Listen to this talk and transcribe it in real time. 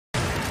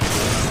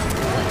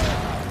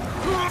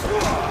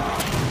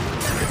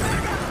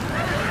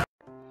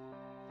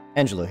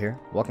Angelo here.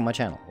 Welcome to my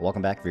channel.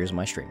 Welcome back, viewers of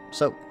my stream.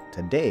 So,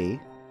 today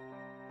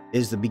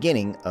is the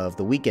beginning of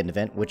the weekend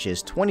event, which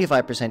is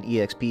 25%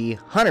 EXP,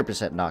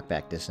 100%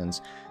 knockback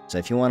distance. So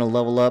if you want to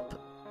level up,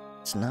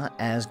 it's not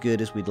as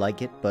good as we'd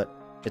like it,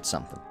 but it's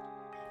something.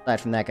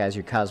 Aside from that, guys,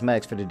 your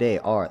cosmetics for today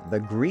are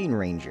the Green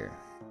Ranger.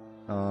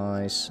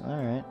 Nice.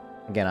 Alright.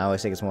 Again, I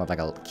always think it's more of like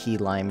a key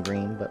lime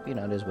green, but, you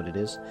know, it is what it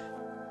is.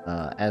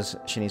 As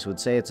Shanice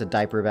would say, it's a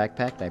diaper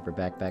backpack. Diaper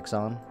backpack's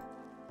on.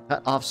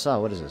 Cut off saw.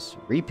 What is this?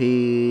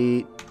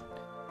 Repeat.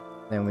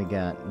 Then we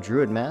got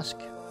Druid Mask.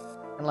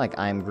 And like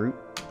I'm Groot.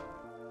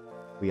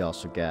 We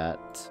also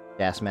got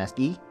Gas Mask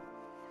E.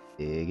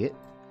 Dig it.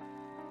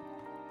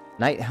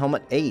 Night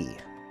Helmet A.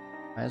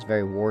 That's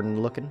very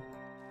Warden looking.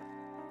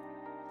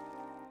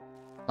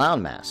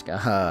 Clown Mask.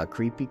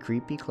 Creepy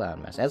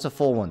Clown Mask. That's a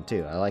full one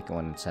too. I like it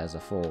when it has a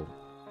full,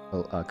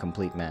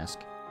 complete mask.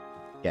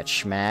 Got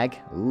Schmag.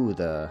 Ooh,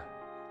 the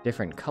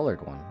different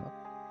colored one.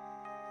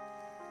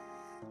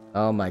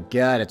 Oh my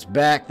god, it's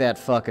back, that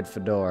fucking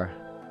fedora.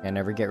 Can't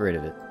never get rid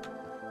of it.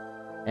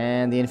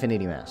 And the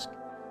Infinity Mask.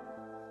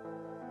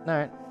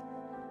 Alright.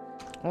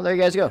 Well, there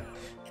you guys go.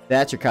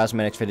 That's your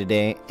cosmetics for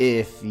today.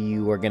 If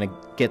you are gonna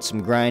get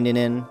some grinding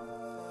in,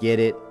 get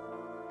it,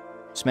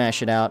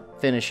 smash it out,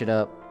 finish it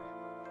up.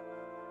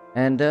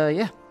 And,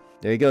 yeah.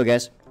 There you go,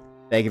 guys.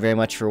 Thank you very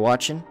much for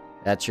watching.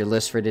 That's your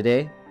list for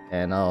today.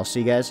 And I'll see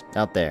you guys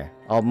out there.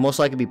 I'll most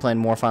likely be playing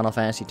more Final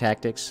Fantasy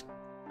Tactics.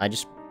 I'm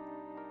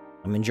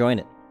enjoying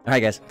it.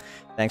 Alright, guys.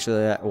 Thanks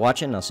for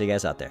watching. I'll see you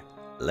guys out there.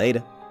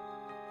 Later.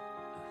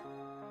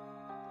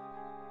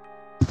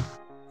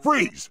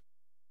 Freeze!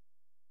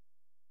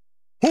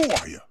 Who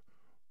are you?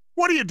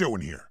 What are you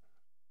doing here?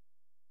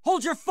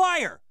 Hold your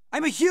fire!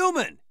 I'm a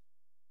human!